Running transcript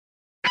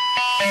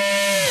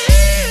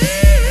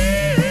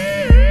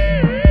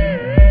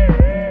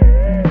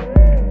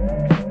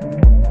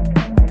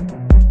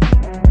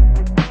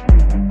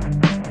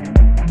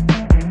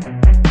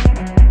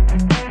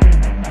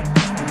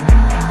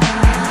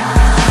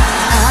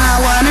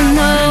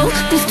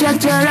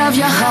destructor of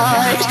your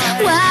heart.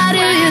 Why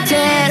do you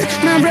tear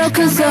my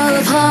broken soul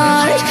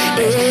apart?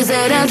 Is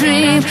it a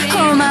dream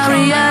or my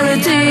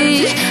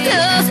reality?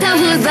 Love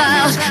comes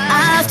without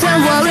after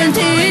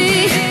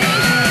warranty.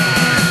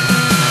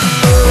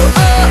 Oh,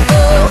 oh,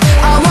 oh,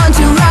 I want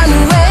to run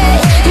away.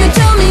 You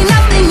told me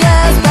nothing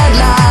else but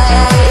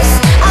lies.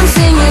 I'm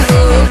singing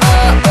oh,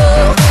 oh,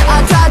 oh, I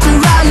try to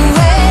run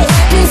away,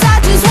 'cause I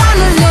just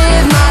wanna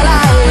live my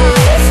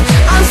life.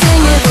 I'm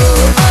singing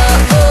oh,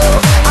 oh, oh,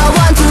 I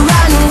want to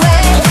run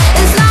away,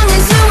 as long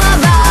as you are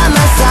by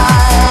my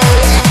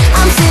side.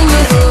 I'm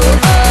singing oh,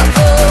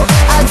 oh,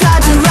 oh, I try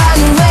to run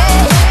away,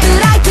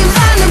 but I can't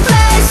find a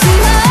place to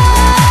hide.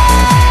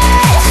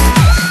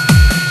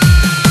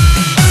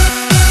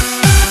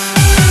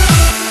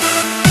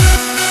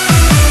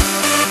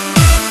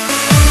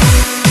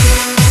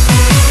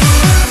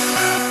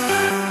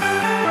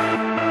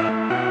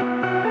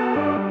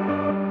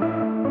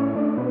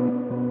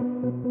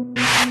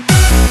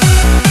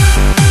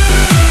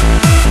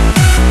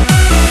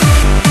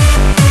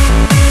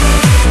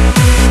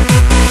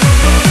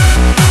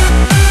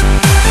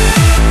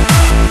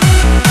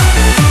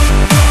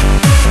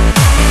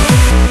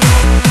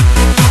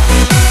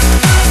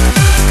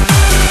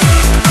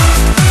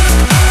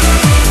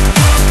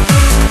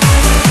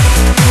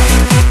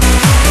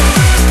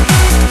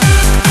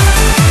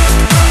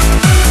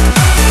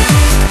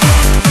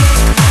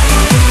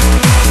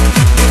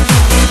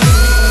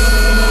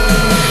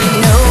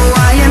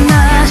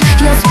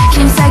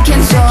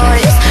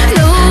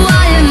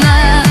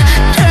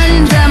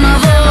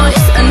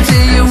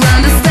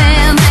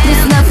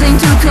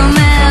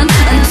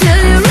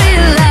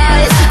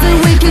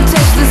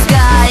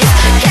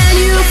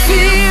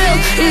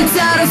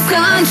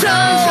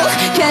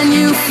 Can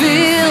you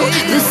feel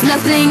there's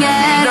nothing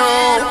at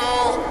all?